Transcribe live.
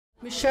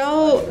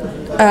Michelle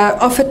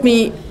offered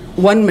me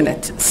 1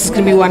 minute. This is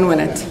going to be 1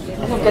 minute.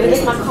 I'm going to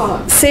get my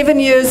car. 7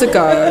 years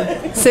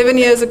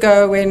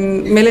ago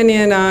when Melanie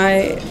and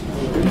I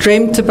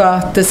dreamt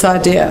about this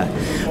idea,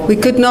 we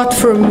could not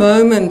for a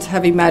moment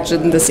have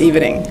imagined this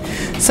evening.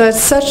 So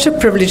it's such a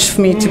privilege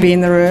for me to be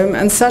in the room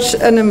and such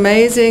an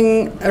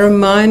amazing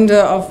reminder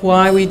of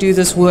why we do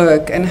this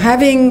work. And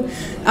having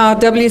our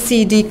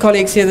WCD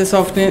colleagues here this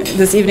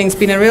evening has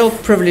been a real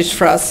privilege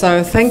for us.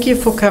 So thank you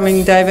for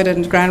coming, David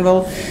and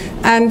Granville.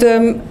 And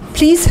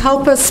please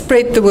help us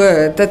spread the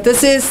word that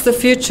this is the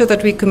future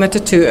that we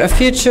committed to, a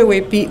future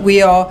where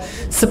we are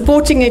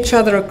supporting each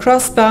other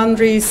across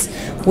boundaries,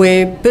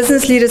 where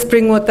business leaders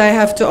bring what they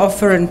have to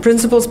offer and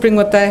principals bring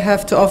what they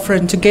have to offer,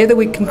 and together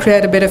we can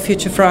create a better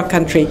future for our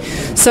country.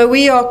 So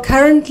we are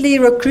currently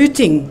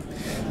recruiting,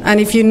 and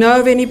if you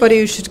know of anybody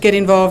who should get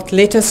involved,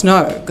 let us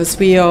know, because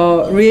we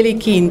are really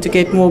keen to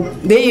get more.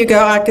 There you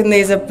go,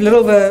 there's a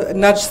little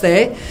nudge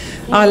there.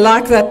 I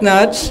like that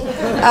nudge.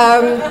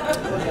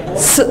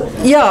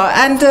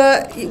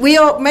 We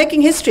are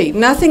making history.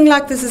 Nothing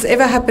like this has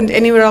ever happened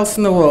anywhere else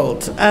in the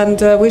world,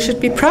 and we should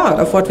be proud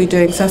of what we're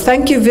doing. So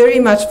thank you very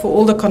much for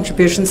all the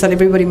contributions that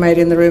everybody made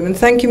in the room, and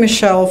thank you,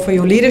 Michelle, for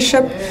your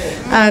leadership,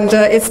 and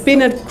it's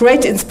been a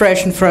great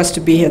inspiration for us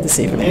to be here this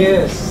evening.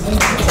 Yes.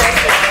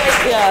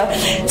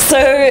 Yeah.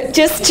 So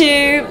just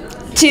to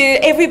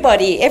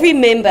everybody, every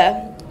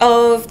member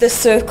of the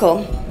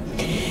circle,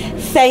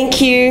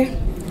 thank you,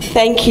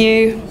 thank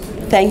you,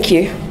 thank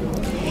you.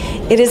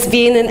 It has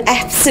been an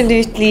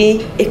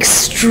absolutely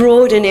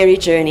extraordinary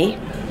journey.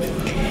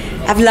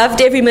 I've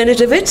loved every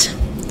minute of it,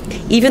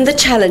 even the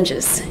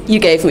challenges you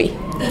gave me.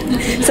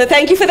 So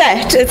thank you for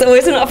that. It's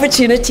always an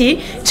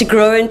opportunity to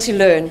grow and to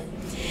learn.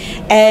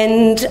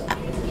 And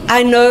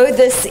I know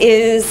this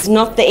is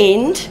not the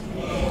end,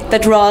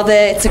 but rather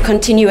it's a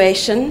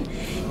continuation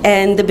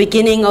and the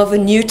beginning of a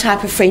new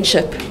type of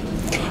friendship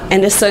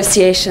and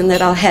association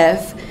that I'll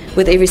have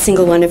with every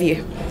single one of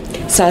you.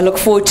 So I look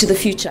forward to the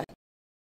future.